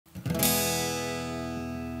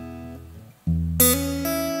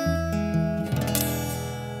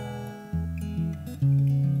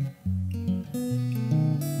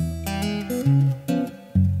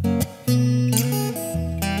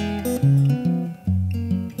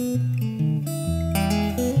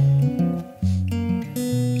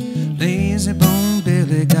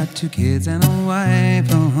2 kids and a wife.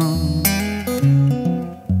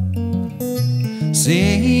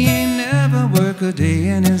 Say he ain't never worked a day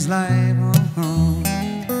in his life.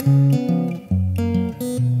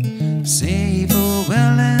 Say for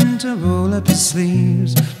willing to roll up his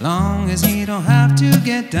sleeves, long as he don't have to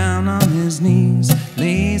get down on his knees.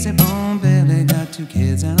 Lazy bone Billy got 2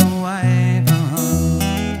 kids and a wife.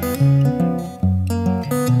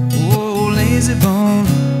 Oh, lazy bone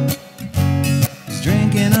is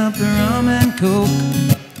drinking up the rum and coke.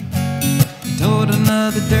 He told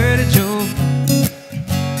another dirty joke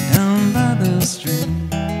down by the stream.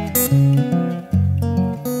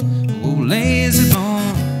 Oh, lazy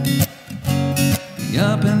bone, he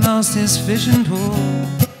up and lost his fishing pole.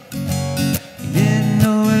 He didn't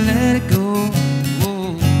know where to let it go,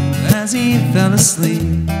 oh, as he fell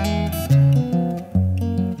asleep.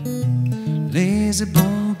 Lazy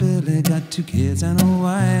bone Billy got 2 kids and a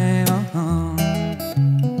wife.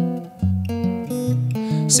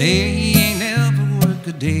 Say he ain't never worked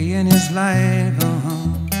a day in his life.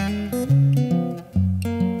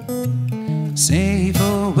 Say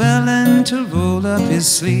for willing to roll up his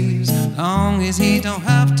sleeves, long as he don't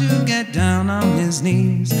have to get down on his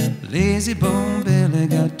knees. Lazy bone Billy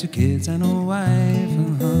got 2 kids and a wife.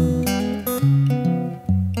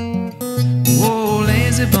 Oh,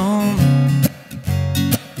 lazy bone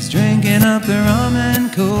is drinking up the rum and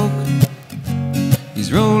coke.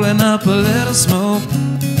 He's rolling up a little smoke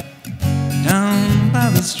down by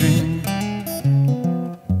the stream.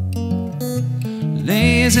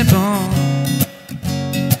 Lazy bone,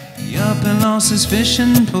 he up and lost his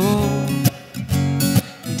fishing pole.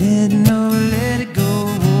 He didn't know where to let it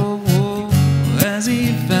go, as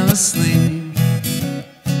he fell asleep.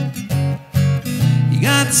 He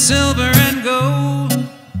got silver and gold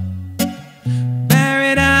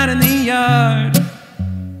buried out in the yard.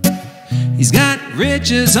 He's got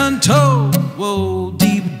riches untold, whoa,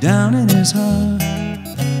 deep down in his heart.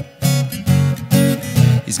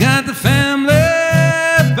 He's got the family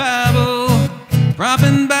Bible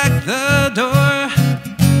propping back the door,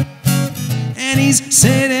 and he's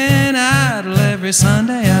sitting idle every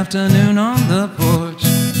Sunday afternoon on the porch.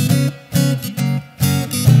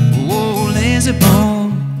 Oh, lazy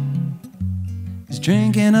bone is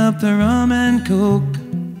drinking up the rum and coke.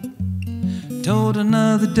 Told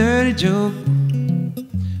another dirty joke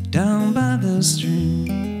down by the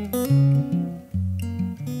stream.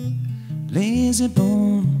 Lazy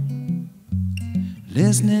bone,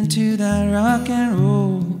 listening to that rock and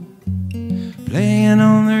roll playing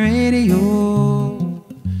on the radio,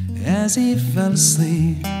 as he fell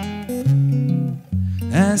asleep,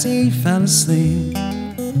 as he fell asleep.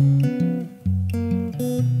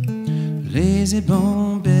 Lazy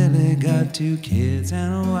bone Billy got 2 kids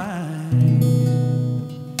and a wife.